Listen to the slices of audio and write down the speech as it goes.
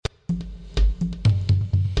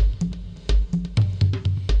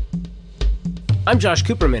I'm Josh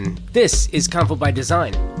Cooperman. This is Convo by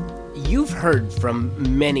Design. You've heard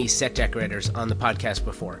from many set decorators on the podcast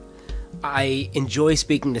before. I enjoy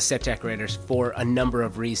speaking to set decorators for a number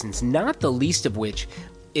of reasons, not the least of which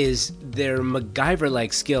is their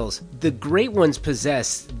MacGyver-like skills. The great ones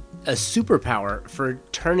possess a superpower for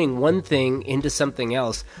turning one thing into something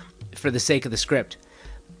else for the sake of the script.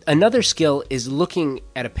 Another skill is looking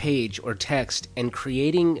at a page or text and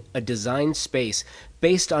creating a design space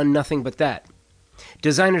based on nothing but that.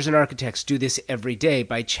 Designers and architects do this every day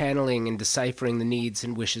by channeling and deciphering the needs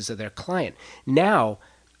and wishes of their client. Now,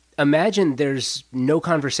 imagine there's no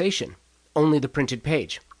conversation, only the printed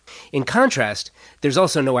page. In contrast, there's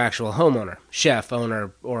also no actual homeowner, chef,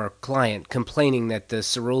 owner, or client complaining that the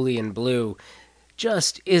cerulean blue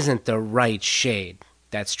just isn't the right shade.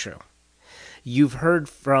 That's true. You've heard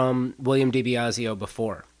from William DiBiasio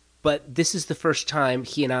before, but this is the first time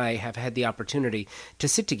he and I have had the opportunity to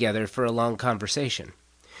sit together for a long conversation.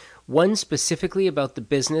 One specifically about the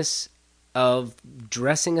business of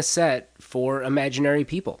dressing a set for imaginary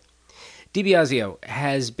people. DiBiasio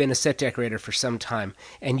has been a set decorator for some time,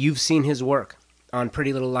 and you've seen his work on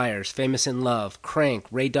Pretty Little Liars, Famous in Love, Crank,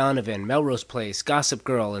 Ray Donovan, Melrose Place, Gossip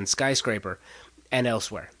Girl, and Skyscraper, and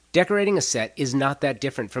elsewhere. Decorating a set is not that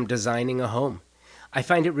different from designing a home. I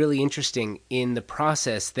find it really interesting in the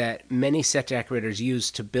process that many set decorators use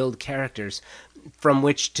to build characters from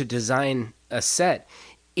which to design a set.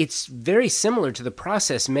 It's very similar to the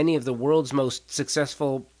process many of the world's most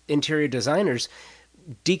successful interior designers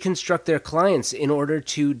deconstruct their clients in order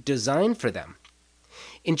to design for them.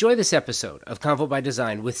 Enjoy this episode of Convo by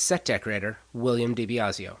Design with set decorator William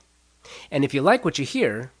DiBiasio. And if you like what you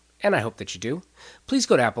hear, and I hope that you do, please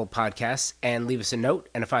go to Apple Podcasts and leave us a note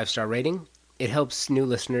and a 5-star rating. It helps new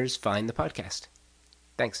listeners find the podcast.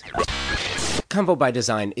 Thanks. Convo by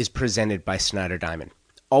Design is presented by Snyder Diamond,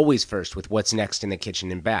 always first with what's next in the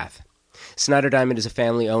kitchen and bath. Snyder Diamond is a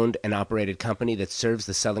family-owned and operated company that serves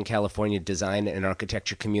the Southern California design and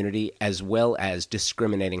architecture community as well as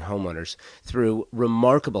discriminating homeowners through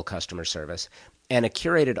remarkable customer service and a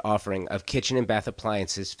curated offering of kitchen and bath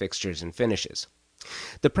appliances, fixtures, and finishes.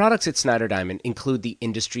 The products at Snyder Diamond include the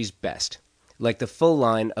industry's best, like the full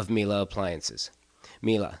line of Miele appliances.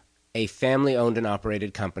 Miele, a family-owned and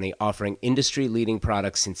operated company offering industry-leading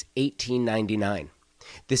products since 1899.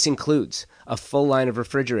 This includes a full line of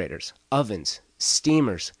refrigerators, ovens,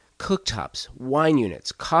 steamers, cooktops, wine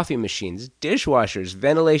units, coffee machines, dishwashers,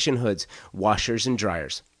 ventilation hoods, washers, and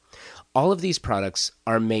dryers. All of these products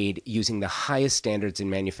are made using the highest standards in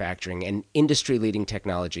manufacturing and industry-leading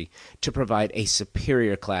technology to provide a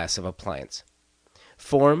superior class of appliance.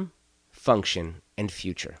 Form, function, and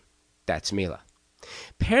future. That's Miele.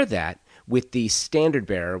 Pair that with the standard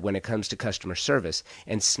bearer when it comes to customer service,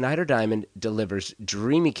 and Snyder Diamond delivers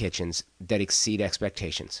dreamy kitchens that exceed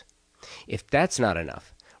expectations. If that's not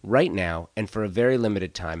enough, right now and for a very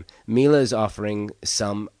limited time, Miele is offering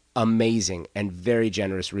some amazing and very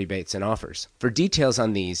generous rebates and offers. For details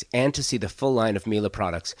on these and to see the full line of Miele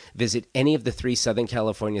products, visit any of the 3 Southern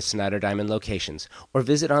California Snyder Diamond locations or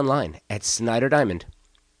visit online at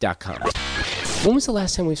SnyderDiamond.com. When was the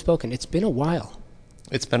last time we've spoken? It's been a while.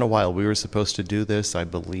 It's been a while. We were supposed to do this, I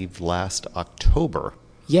believe, last October.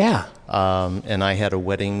 Yeah. And I had a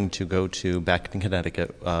wedding to go to back in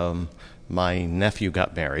Connecticut. My nephew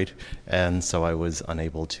got married, and so I was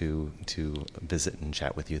unable to visit and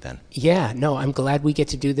chat with you then. Yeah, no, I'm glad we get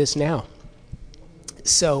to do this now.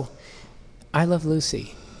 So, I love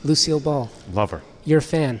Lucy. Lucille Ball. Love her. You're a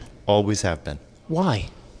fan. Always have been. Why?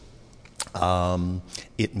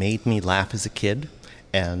 It made me laugh as a kid.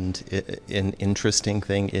 And an interesting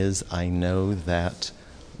thing is I know that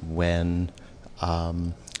when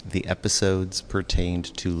the episodes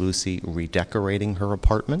pertained to Lucy redecorating her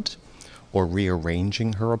apartment or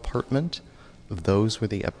rearranging her apartment, those were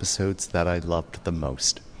the episodes that I loved the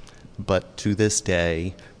most. But to this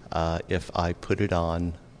day, if I put it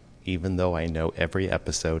on, even though I know every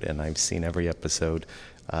episode and I've seen every episode,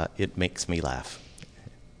 it makes me laugh.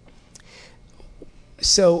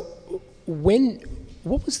 So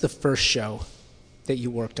what was the first show that you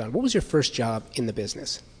worked on? What was your first job in the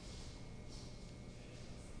business?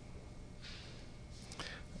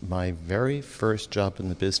 My very first job in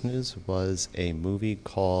the business was a movie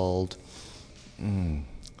called,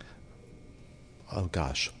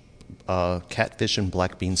 Catfish and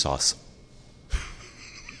Black Bean Sauce.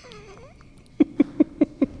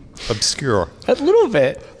 Obscure. A little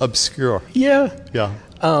bit. Obscure. Yeah. Yeah.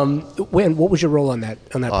 What was your role on that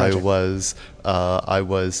project? I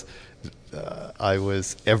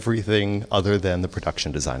was everything other than the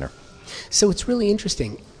production designer. So it's really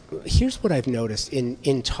interesting. Here's what I've noticed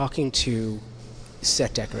in talking to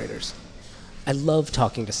set decorators. I love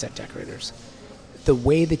talking to set decorators. The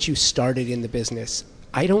way that you started in the business,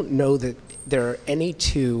 I don't know that there are any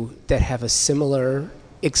two that have a similar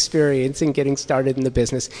experience in getting started in the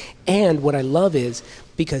business. And what I love is,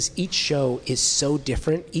 because each show is so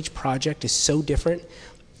different, each project is so different,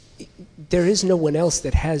 there is no one else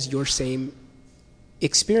that has your same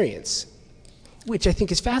experience, which I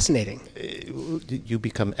think is fascinating. You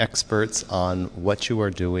become experts on what you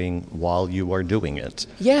are doing while you are doing it.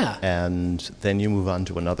 Yeah. And then you move on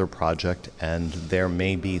to another project, and there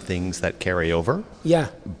may be things that carry over. Yeah.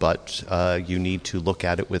 But you need to look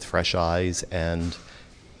at it with fresh eyes and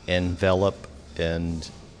envelop and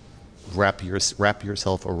wrap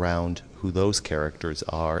yourself around who those characters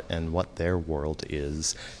are and what their world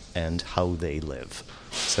is and how they live.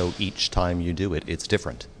 So each time you do it, it's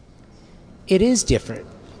different. It is different.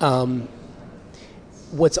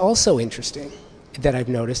 What's also interesting that I've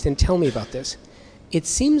noticed, and tell me about this, it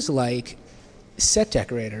seems like set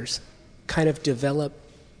decorators kind of develop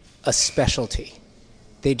a specialty.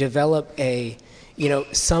 They develop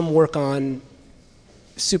some work on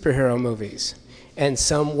superhero movies, and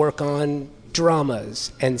some work on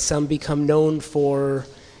dramas, and some become known for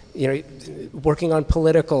working on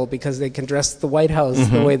political because they can dress the White House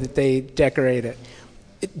the way that they decorate it.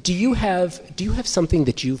 Do you have something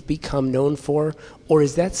that you've become known for, or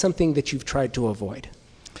is that something that you've tried to avoid?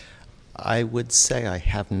 I would say I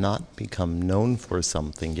have not become known for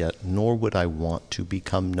something yet, nor would I want to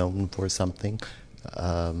become known for something.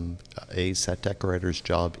 A set decorator's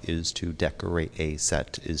job is to decorate a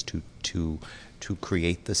set, is to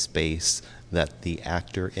create the space that the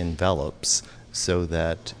actor envelops so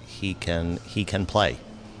that he can play,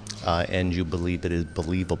 and you believe it is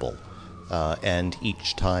believable. And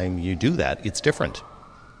each time you do that, it's different.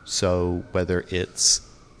 So whether it's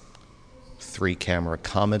 3-camera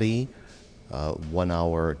comedy,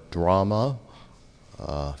 1-hour drama,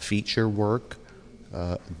 feature work,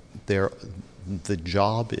 the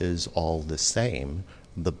job is all the same.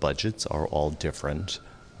 The budgets are all different.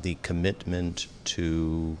 The commitment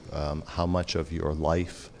to how much of your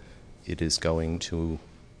life it is going to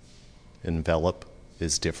envelop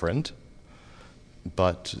is different.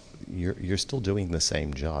 But you're still doing the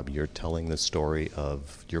same job. You're telling the story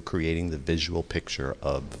you're creating the visual picture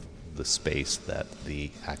of the space that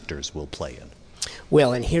the actors will play in.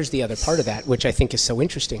 Well, and here's the other part of that, which I think is so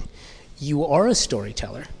interesting. You are a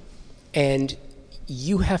storyteller, and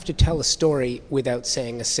you have to tell a story without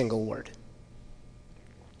saying a single word,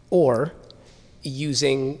 or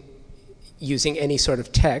using any sort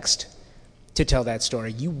of text to tell that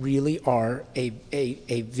story. You really are a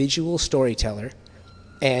visual storyteller,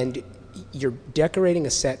 and you're decorating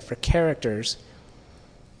a set for characters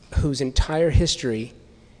whose entire history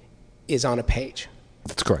is on a page.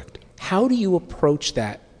 That's correct. How do you approach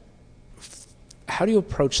that? How do you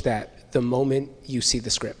approach that the moment you see the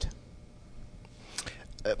script?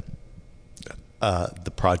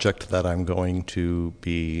 The project that I'm going to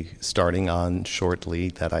be starting on shortly,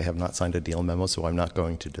 that I have not signed a deal memo, so I'm not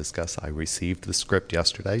going to discuss. I received the script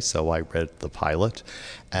yesterday, so I read the pilot,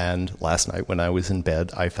 and last night when I was in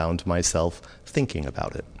bed, I found myself thinking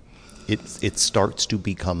about it. It starts to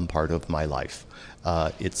become part of my life.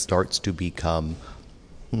 It starts to become,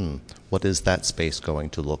 what is that space going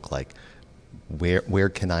to look like? Where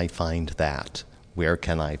can I find that? Where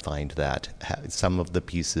can I find that? Some of the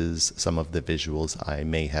pieces, some of the visuals I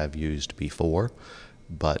may have used before,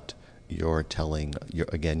 but you're telling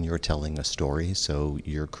a story, so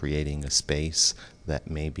you're creating a space that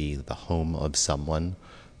may be the home of someone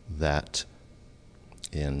that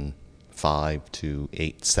in 5 to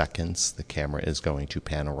 8 seconds the camera is going to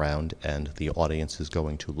pan around and the audience is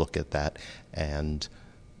going to look at that and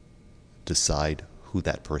decide who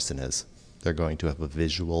that person is. They're going to have a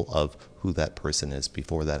visual of who that person is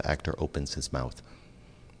before that actor opens his mouth.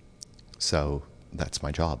 So that's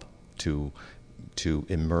my job, to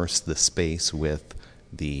immerse the space with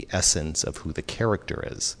the essence of who the character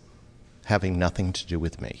is, having nothing to do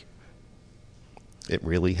with me.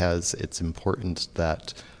 It's important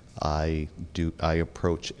that I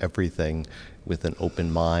approach everything with an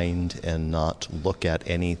open mind and not look at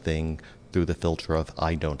anything through the filter of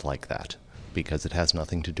I don't like that. Because it has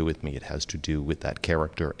nothing to do with me. It has to do with that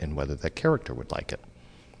character and whether that character would like it.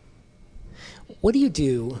 What do you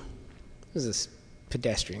do? This is a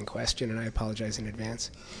pedestrian question, and I apologize in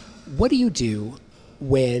advance. What do you do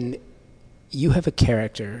when you have a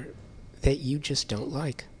character that you just don't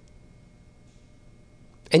like?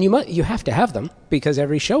 And you have to have them because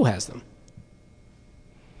every show has them.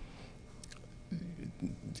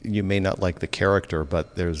 You may not like the character,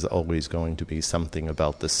 but there's always going to be something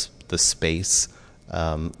about the space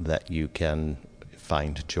that you can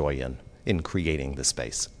find joy in creating the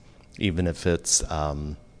space, even if it's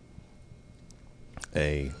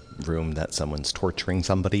a room that someone's torturing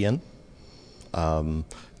somebody in.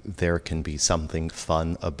 There can be something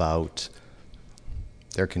fun about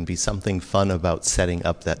setting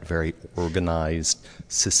up that very organized,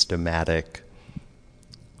 systematic.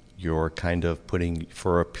 You're kind of putting,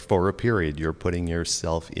 for a period, you're putting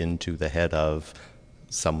yourself into the head of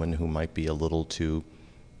someone who might be a little too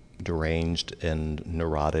deranged and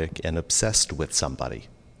neurotic and obsessed with somebody.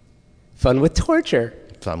 Fun with torture.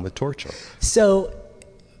 Fun with torture. So,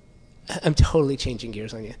 I'm totally changing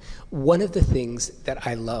gears on you. One of the things that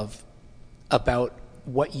I love about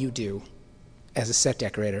what you do as a set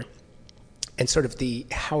decorator and sort of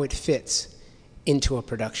how it fits into a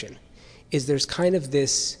production is there's kind of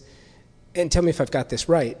this, and tell me if I've got this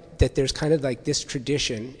right, that there's kind of like this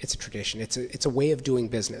tradition, it's a way of doing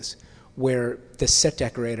business where the set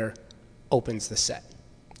decorator opens the set.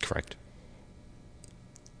 Correct.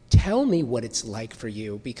 Tell me what it's like for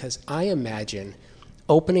you, because I imagine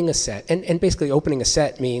opening a set, and basically opening a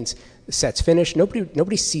set means the set's finished,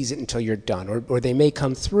 nobody sees it until you're done, or they may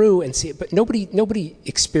come through and see it, but nobody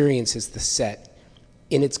experiences the set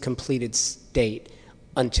in its completed state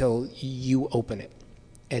until you open it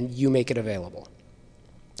and you make it available.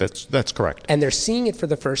 That's correct. And they're seeing it for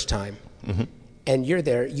the first time. Mm-hmm. And you're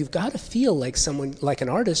there. You've got to feel like someone, like an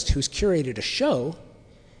artist who's curated a show,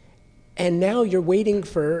 and now you're waiting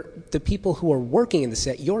for the people who are working in the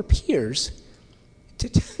set, your peers,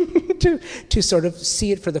 to sort of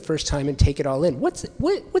see it for the first time and take it all in. What's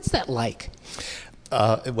that like?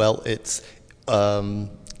 Well, it's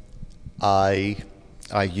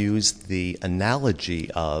I use the analogy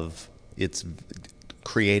of it's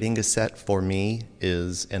creating a set for me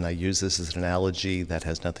is, and I use this as an analogy that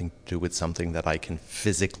has nothing to do with something that I can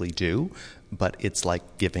physically do, but it's like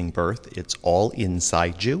giving birth. It's all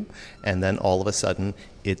inside you, and then all of a sudden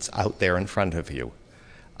it's out there in front of you.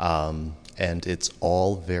 And it's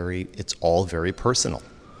all very personal.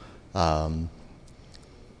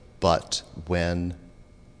 But when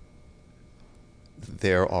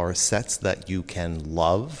there are sets that you can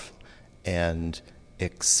love and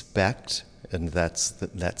expect, and that's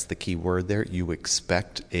the key word there, you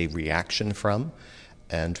expect a reaction from,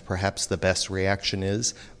 and perhaps the best reaction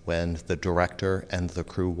is when the director and the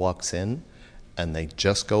crew walks in and they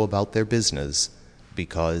just go about their business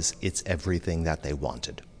because it's everything that they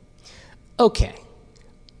wanted. Okay.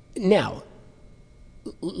 Now,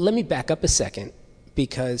 let me back up a second,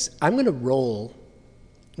 because I'm going to roll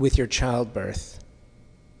with your childbirth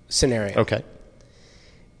scenario. Okay.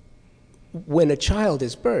 When a child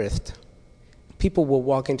is birthed, people will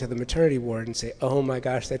walk into the maternity ward and say, oh my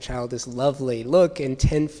gosh, that child is lovely. Look, and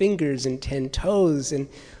 10 fingers and 10 toes. And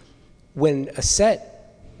when a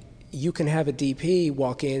set, you can have a DP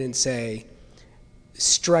walk in and say,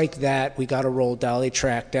 strike that, we got to roll dolly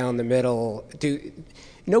track down the middle.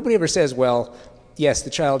 Nobody ever says, well, yes, the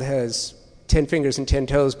child has 10 fingers and 10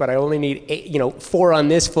 toes, but I only need 8, 4 on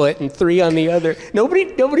this foot and 3 on the other.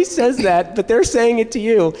 Nobody says that, but they're saying it to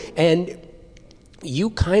you. And you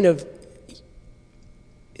kind of,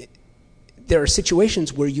 there are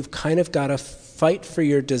situations where you've kind of got to fight for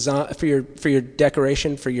your design, for your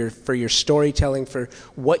decoration, for your storytelling, for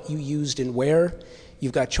what you used and where.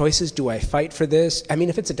 You've got choices. Do I fight for this? I mean,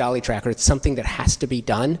 if it's a dolly track or it's something that has to be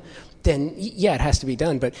done, then yeah, it has to be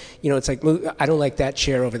done. But, it's like, I don't like that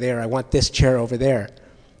chair over there. I want this chair over there.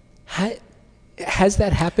 Has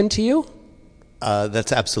that happened to you?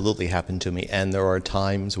 That's absolutely happened to me. And there are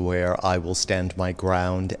times where I will stand my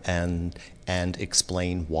ground and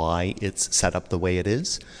explain why it's set up the way it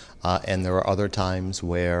is. And there are other times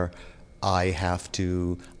where I have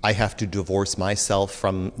to divorce myself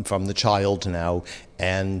from the child now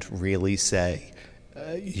and really say,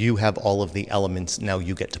 you have all of the elements, now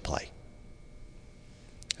you get to play.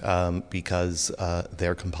 Because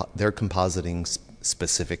they're compositing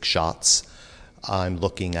specific shots. I'm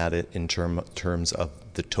looking at it in terms of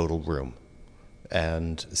the total room.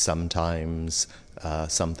 And sometimes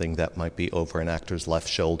something that might be over an actor's left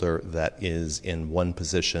shoulder that is in one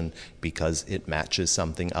position because it matches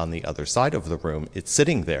something on the other side of the room. It's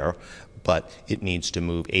sitting there, but it needs to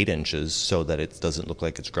move 8 inches so that it doesn't look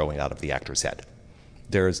like it's growing out of the actor's head.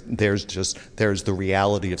 There's the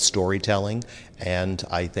reality of storytelling, and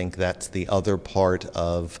I think that's the other part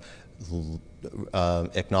of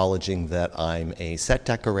acknowledging that I'm a set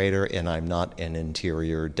decorator and I'm not an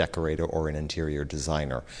interior decorator or an interior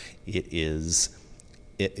designer. You're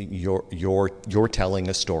telling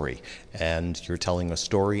a story, and you're telling a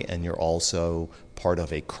story, and you're also part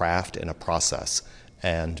of a craft and a process.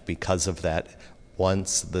 And because of that,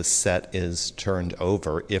 once the set is turned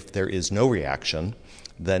over, if there is no reaction,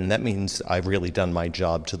 then that means I've really done my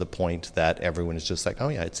job to the point that everyone is just like, oh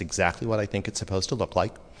yeah, it's exactly what I think it's supposed to look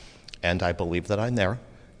like, and I believe that I'm there,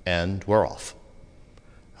 and we're off.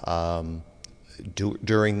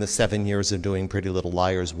 During the 7 years of doing Pretty Little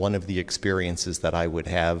Liars, one of the experiences that I would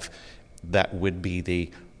have that would be the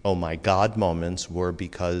oh my God moments were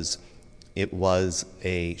because it was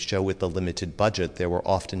a show with a limited budget. There were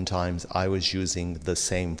often times I was using the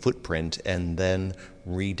same footprint and then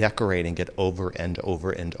redecorating it over and over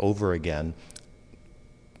and over again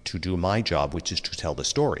to do my job, which is to tell the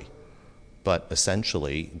story. But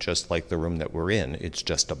essentially, just like the room that we're in, it's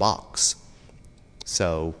just a box.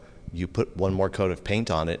 So you put one more coat of paint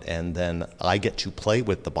on it, and then I get to play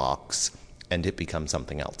with the box, and it becomes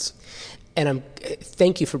something else. And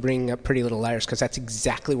thank you for bringing up Pretty Little Liars, because that's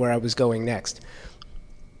exactly where I was going next.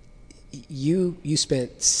 You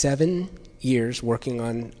spent 7 years working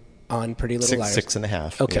on Pretty Little Liars.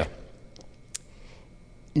 6.5. Okay. Yeah.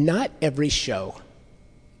 Not every show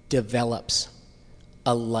develops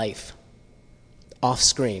a life off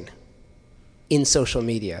screen, in social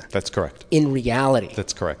media. That's correct. In reality.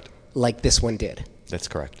 That's correct. Like this one did. That's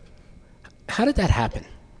correct. How did that happen?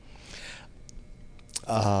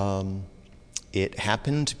 It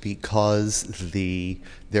happened because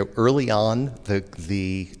early on,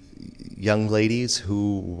 the young ladies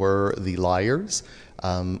who were the liars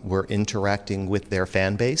were interacting with their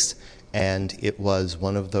fan base, and it was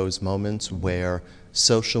one of those moments where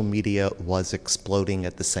social media was exploding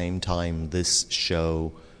at the same time this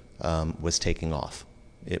show was taking off.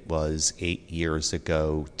 It was 8 years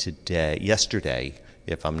ago yesterday,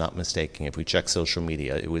 if I'm not mistaken. If we check social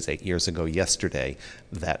media, it was 8 years ago yesterday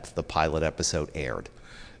that the pilot episode aired.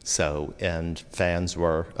 So, and fans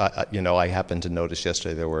were, I happened to notice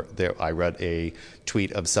yesterday I read a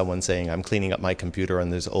tweet of someone saying, I'm cleaning up my computer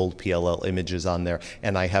and there's old PLL images on there,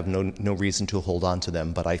 and I have no reason to hold on to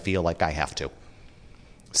them, but I feel like I have to.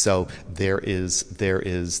 So there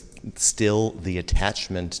is still the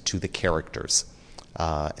attachment to the characters.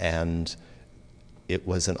 And it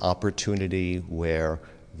was an opportunity where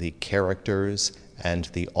the characters and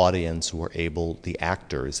the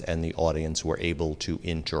actors and the audience were able to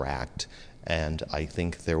interact. And I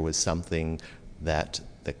think there was something that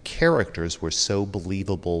the characters were so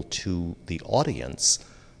believable to the audience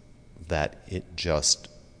that it just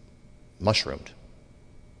mushroomed.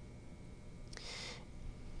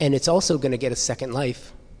 And it's also going to get a second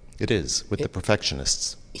life. It is, with the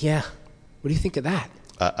Perfectionists. Yeah. What do you think of that?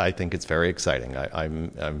 I think it's very exciting.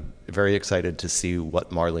 I'm very excited to see what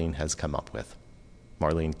Marlene has come up with.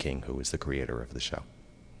 Marlene King, who is the creator of the show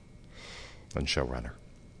and showrunner.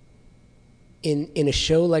 In a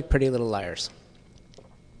show like Pretty Little Liars,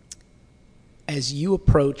 as you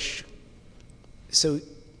approach, so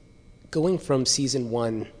going from season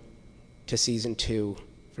 1 to season 2,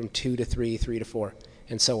 from 2 to 3, 3 to 4,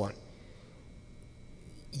 and so on,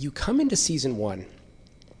 you come into season 1,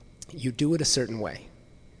 you do it a certain way.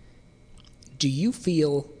 Do you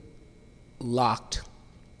feel locked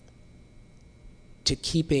to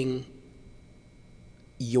keeping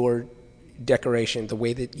your decoration, the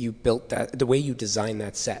way that you built that, the way you designed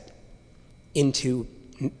that set into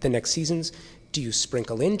the next seasons? Do you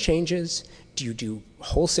sprinkle in changes? Do you do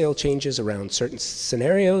wholesale changes around certain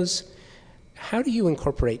scenarios? How do you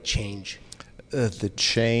incorporate change? The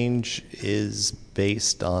change is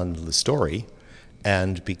based on the story,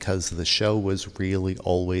 and because the show was really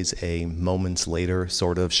always a moments later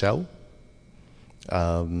sort of show.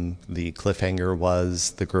 The cliffhanger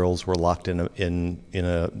was the girls were locked in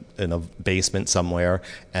a basement somewhere,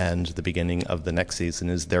 and the beginning of the next season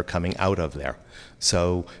is they're coming out of there.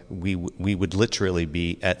 So we would literally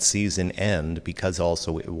be at season end, because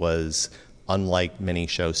also it was, unlike many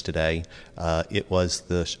shows today, it was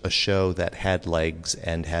a show that had legs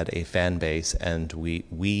and had a fan base, and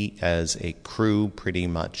we as a crew pretty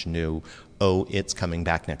much knew, oh, it's coming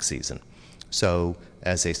back next season. So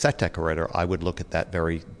as a set decorator, I would look at that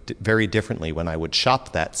very, very differently. When I would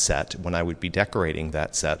shop that set, when I would be decorating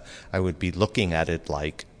that set, I would be looking at it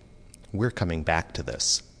like, we're coming back to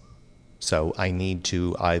this. So I need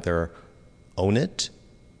to either own it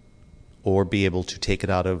or be able to take it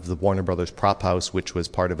out of the Warner Brothers prop house, which was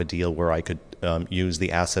part of a deal where I could use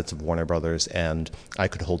the assets of Warner Brothers and I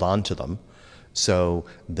could hold on to them. So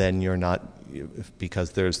then you're not,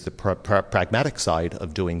 because there's the pragmatic side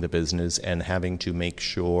of doing the business and having to make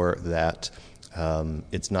sure that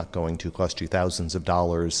it's not going to cost you thousands of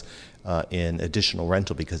dollars in additional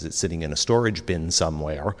rental because it's sitting in a storage bin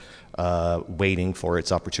somewhere waiting for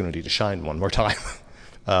its opportunity to shine one more time.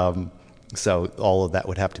 So all of that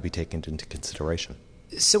would have to be taken into consideration.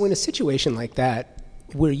 So in a situation like that,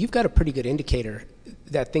 where you've got a pretty good indicator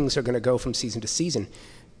that things are going to go from season to season,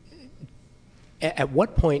 at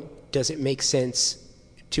what point does it make sense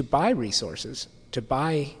to buy resources, to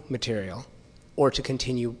buy material, or to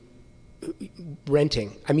continue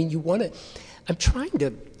renting? I mean, I'm trying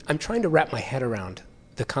to wrap my head around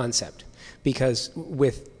the concept, because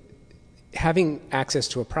with having access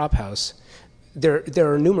to a prop house,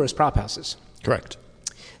 there are numerous prop houses. Correct.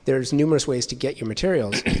 There's numerous ways to get your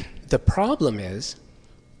materials. The problem is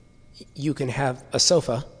you can have a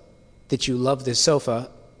sofa that you love this sofa,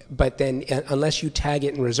 but then unless you tag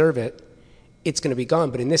it and reserve it, it's going to be gone.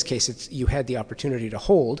 But in this case, you had the opportunity to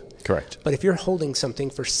hold. Correct. But if you're holding something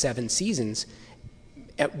for 7 seasons,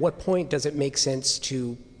 at what point does it make sense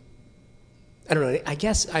to, I don't know, I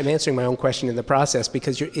guess I'm answering my own question in the process,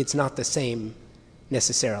 because it's not the same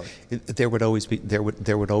necessarily. There would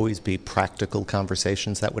always be practical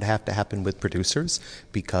conversations that would have to happen with producers,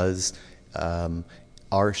 because the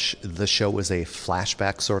show was a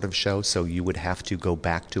flashback sort of show, so you would have to go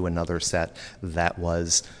back to another set that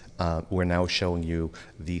was, we're now showing you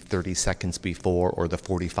the 30 seconds before or the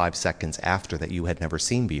 45 seconds after that you had never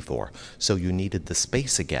seen before. So you needed the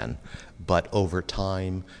space again. But over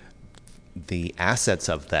time, the assets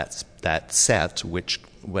of that set, which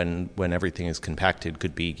when everything is compacted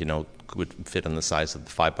could be, would fit on the size of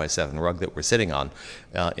the 5x7 rug that we're sitting on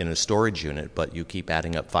in a storage unit, but you keep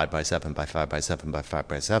adding up 5x7 by 5x7 by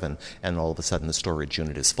 5x7, and all of a sudden the storage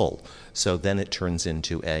unit is full. So then it turns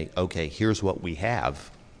into okay, here's what we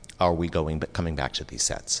have. Are we coming back to these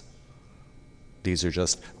sets?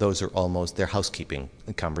 They're housekeeping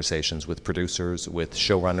conversations with producers, with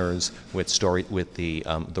showrunners, with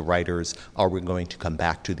the writers. Are we going to come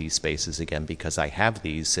back to these spaces again? Because I have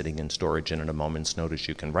these sitting in storage, and at a moment's notice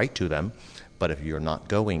you can write to them. But if you're not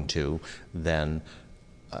going to, then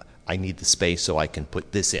I need the space so I can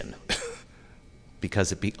put this in.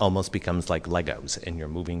 Because it almost becomes like Legos, and you're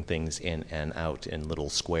moving things in and out in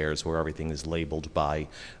little squares where everything is labeled by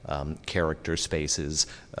character spaces,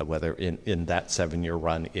 whether in that 7-year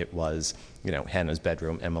run it was, Hannah's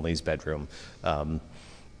bedroom, Emily's bedroom,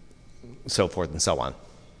 so forth and so on.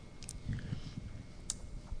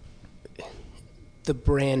 The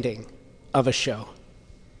branding of a show,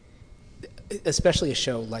 especially a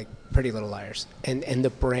show like Pretty Little Liars, and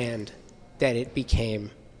the brand that it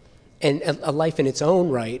became, and a life in its own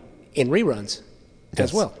right in reruns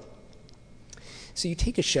as well. So you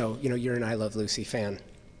take a show, you're an I Love Lucy fan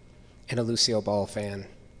and a Lucille Ball fan,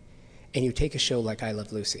 and you take a show like I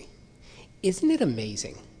Love Lucy. Isn't it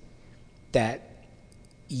amazing that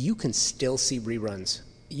you can still see reruns?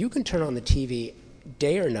 You can turn on the TV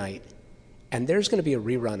day or night, and there's going to be a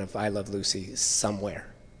rerun of I Love Lucy somewhere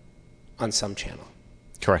on some channel.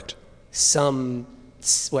 Correct.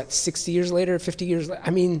 60 years later, 50 years later? I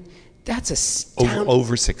mean, that's astounding.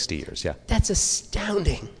 Over 60 years, yeah. That's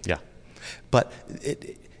astounding. Yeah. But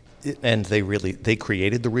and they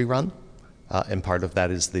created the rerun, and part of that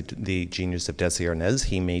is the genius of Desi Arnaz.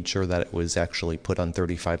 He made sure that it was actually put on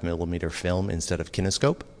 35 millimeter film instead of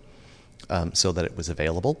kinescope, so that it was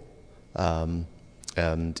available. And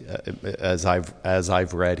as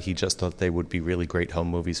I've read, he just thought they would be really great home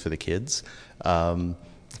movies for the kids,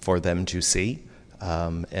 for them to see.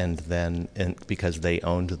 And because they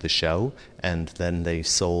owned the show, and then they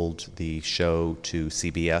sold the show to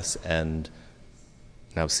CBS, and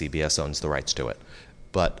now CBS owns the rights to it.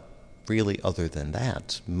 But really, other than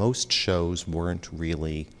that, most shows weren't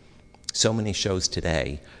really. So many shows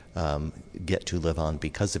today get to live on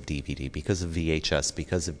because of DVD, because of VHS,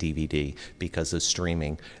 because of DVD, because of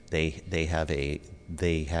streaming. They have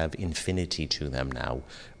infinity to them now.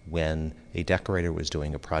 When a decorator was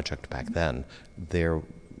doing a project back then,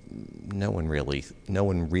 no one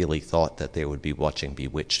really thought that they would be watching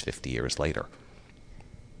Bewitched 50 years later.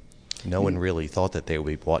 No one really thought that they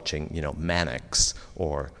would be watching, Mannix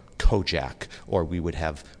or Kojak, or we would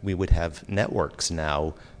have networks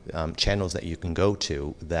now, channels that you can go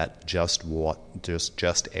to that just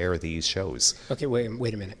air these shows. Okay,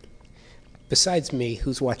 wait a minute. Besides me,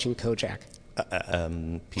 who's watching Kojak?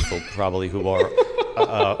 People probably who are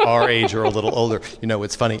our age or a little older.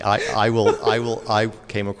 It's funny. I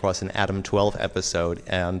came across an Adam 12 episode,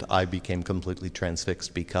 and I became completely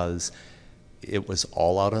transfixed because it was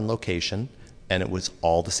all out on location, and it was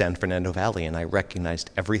all the San Fernando Valley, and I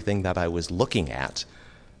recognized everything that I was looking at,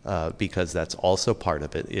 because that's also part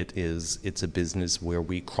of it. It's a business where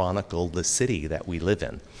we chronicle the city that we live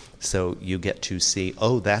in. So you get to see,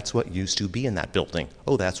 that's what used to be in that building.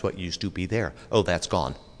 That's what used to be there. That's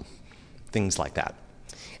gone. Things like that.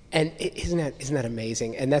 And isn't that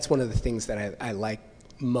amazing? And that's one of the things that I like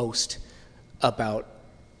most about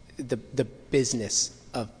the business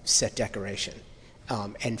of set decoration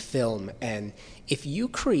and film. And if you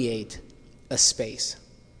create a space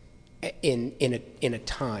in a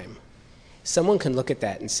time, someone can look at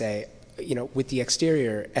that and say, you know, with the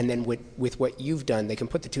exterior, and then with what you've done, they can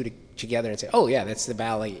put the two together and say, oh yeah, that's the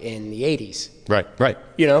Valley in the 80s. Right.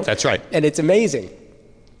 You know? That's right. And it's amazing.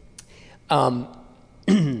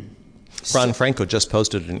 Ron Franco just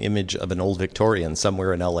posted an image of an old Victorian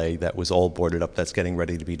somewhere in LA that was all boarded up, that's getting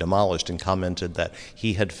ready to be demolished, and commented that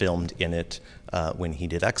he had filmed in it when he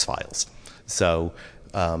did X-Files. So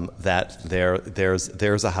that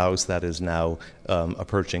there's a house that is now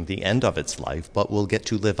approaching the end of its life, but will get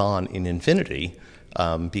to live on in infinity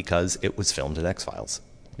because it was filmed in X-Files.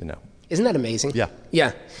 You know, isn't that amazing? Yeah.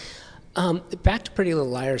 Yeah. Back to Pretty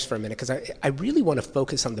Little Liars for a minute, because I really want to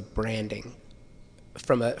focus on the branding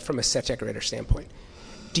from a set decorator standpoint.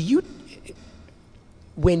 Do you,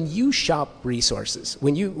 when you shop resources,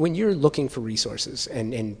 when you're looking for resources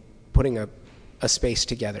and putting a space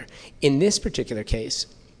together, in this particular case,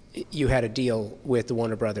 you had a deal with the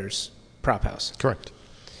Warner Brothers prop house. Correct.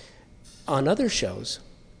 On other shows,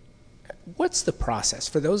 what's the process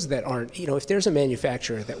for those that aren't, you know, if there's a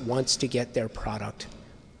manufacturer that wants to get their product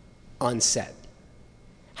on set,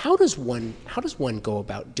 how does one go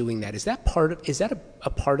about doing that? Is that a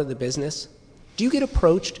part of the business? Do you get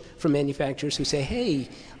approached from manufacturers who say, hey,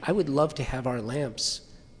 I would love to have our lamps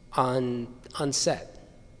on set?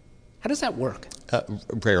 How does that work?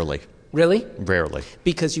 Rarely. Really? Rarely.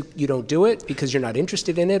 Because you don't do it, because you're not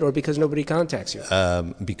interested in it, or because nobody contacts you?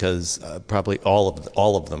 Because probably all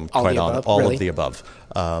of them, all quite the honest, above, all really? of the above.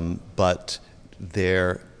 But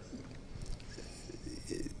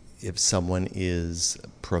if someone is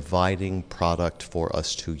providing product for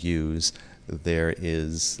us to use, there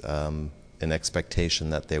is an expectation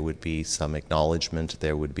that there would be some acknowledgement,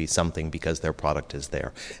 there would be something because their product is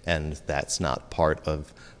there. And that's not part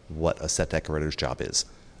of what a set decorator's job is.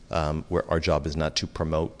 Where our job is not to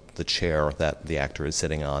promote the chair that the actor is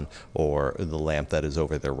sitting on or the lamp that is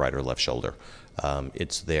over their right or left shoulder.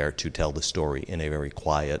 It's there to tell the story in a very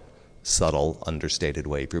quiet, subtle, understated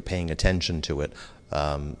way. If you're paying attention to it,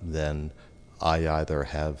 then I either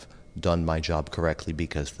have done my job correctly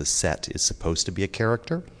because the set is supposed to be a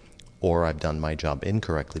character, or I've done my job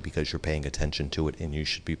incorrectly because you're paying attention to it and you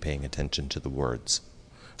should be paying attention to the words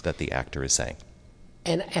that the actor is saying.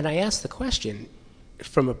 And I ask the question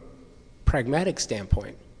from a pragmatic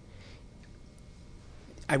standpoint.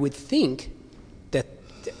 I would think that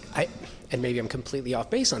and maybe I'm completely off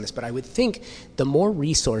base on this, but I would think the more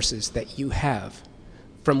resources that you have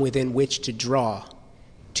from within which to draw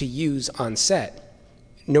to use on set,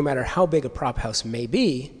 no matter how big a prop house may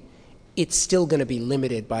be, it's still going to be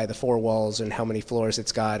limited by the four walls and how many floors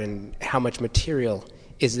it's got and how much material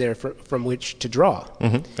is there from which to draw.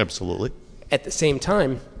 Mm-hmm. Absolutely. At the same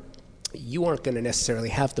time, you aren't going to necessarily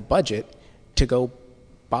have the budget to go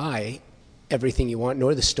buy everything you want,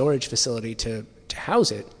 nor the storage facility to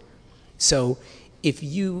house it. So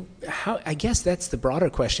I guess that's the broader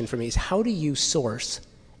question for me, is how do you source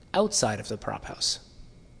outside of the prop house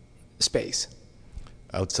space?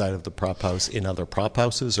 Outside of the prop house, in other prop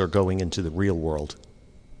houses, or going into the real world?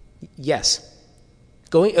 Yes.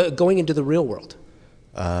 Going into the real world.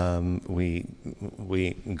 We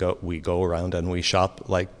go around and we shop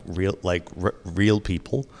like real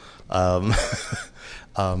people, but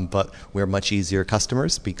we're much easier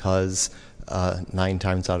customers because 9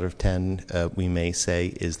 times out of 10 we may say,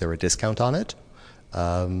 "Is there a discount on it?"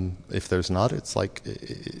 If there's not, it's like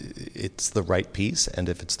it's the right piece, and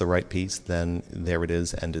if it's the right piece, then there it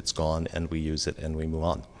is, and it's gone, and we use it and we move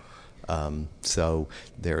on. So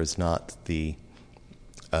there is not the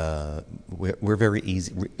we're very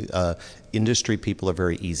easy. Industry people are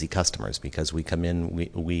very easy customers because we come in,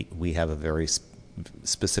 we have a very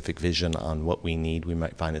specific vision on what we need. We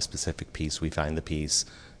might find a specific piece. We find the piece.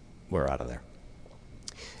 We're out of there.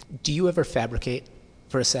 Do you ever fabricate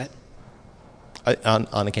for a set?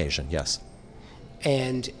 On occasion, yes.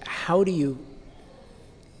 And how do you?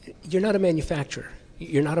 You're not a manufacturer.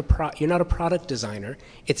 You're not a product designer.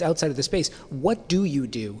 It's outside of the space. What do you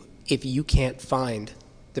do if you can't find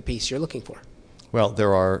the piece you're looking for? Well,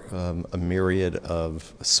 there are a myriad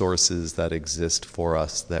of sources that exist for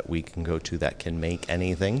us that we can go to that can make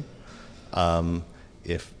anything.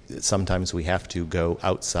 If sometimes we have to go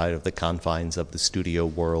outside of the confines of the studio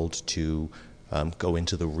world to go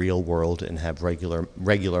into the real world and have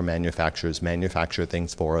regular manufacturers manufacture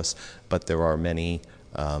things for us, but there are many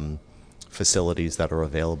facilities that are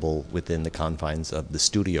available within the confines of the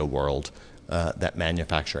studio world that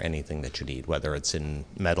manufacture anything that you need, whether it's in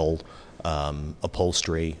metal,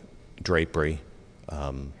 upholstery, drapery,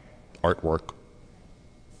 artwork.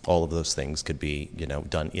 All of those things could be,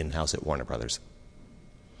 done in-house at Warner Brothers.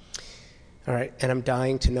 All right, and I'm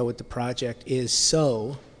dying to know what the project is,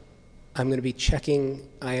 so I'm going to be checking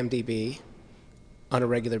IMDb on a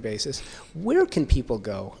regular basis. Where can people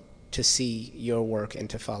go to see your work and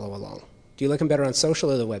to follow along? Do you like them better on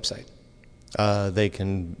social or the website? They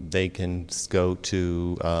can go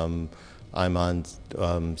to. I'm on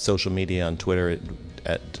social media on Twitter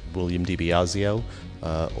at William DiBiasio,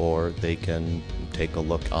 or they can take a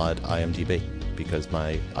look at IMDb, because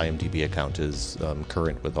my IMDb account is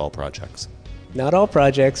current with all projects. Not all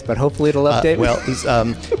projects, but hopefully it'll update.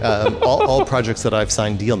 All projects that I've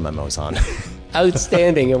signed deal memos on.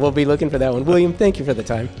 Outstanding, and we'll be looking for that one. William, thank you for the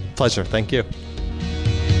time. Pleasure. Thank you.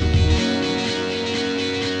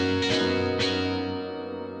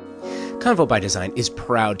 Convo by Design is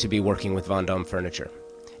proud to be working with Vendome Furniture.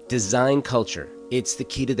 Design culture, it's the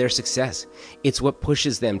key to their success. It's what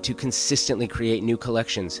pushes them to consistently create new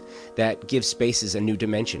collections that give spaces a new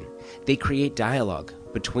dimension. They create dialogue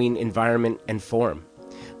between environment and form.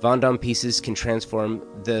 Vendome pieces can transform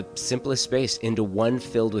the simplest space into one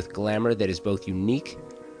filled with glamour that is both unique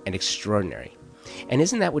and extraordinary. And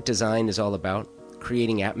isn't that what design is all about?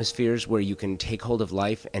 Creating atmospheres where you can take hold of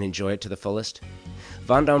life and enjoy it to the fullest?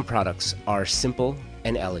 Vendome products are simple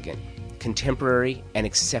and elegant, contemporary and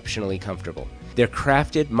exceptionally comfortable. Their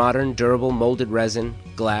crafted, modern, durable, molded resin,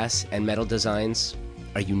 glass, and metal designs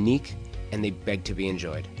are unique, and they beg to be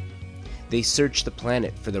enjoyed. They search the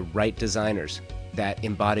planet for the right designers that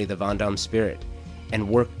embody the Vendome spirit and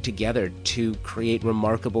work together to create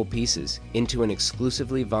remarkable pieces into an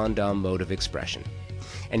exclusively Vendome mode of expression.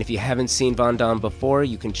 And if you haven't seen Vendome before,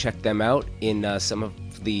 you can check them out in some of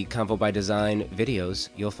the Convo by Design videos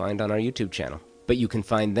you'll find on our YouTube channel. But you can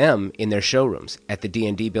find them in their showrooms at the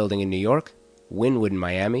D&D building in New York, Wynwood in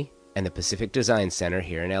Miami, and the Pacific Design Center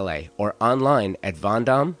here in LA, or online at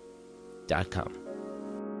vendome.com.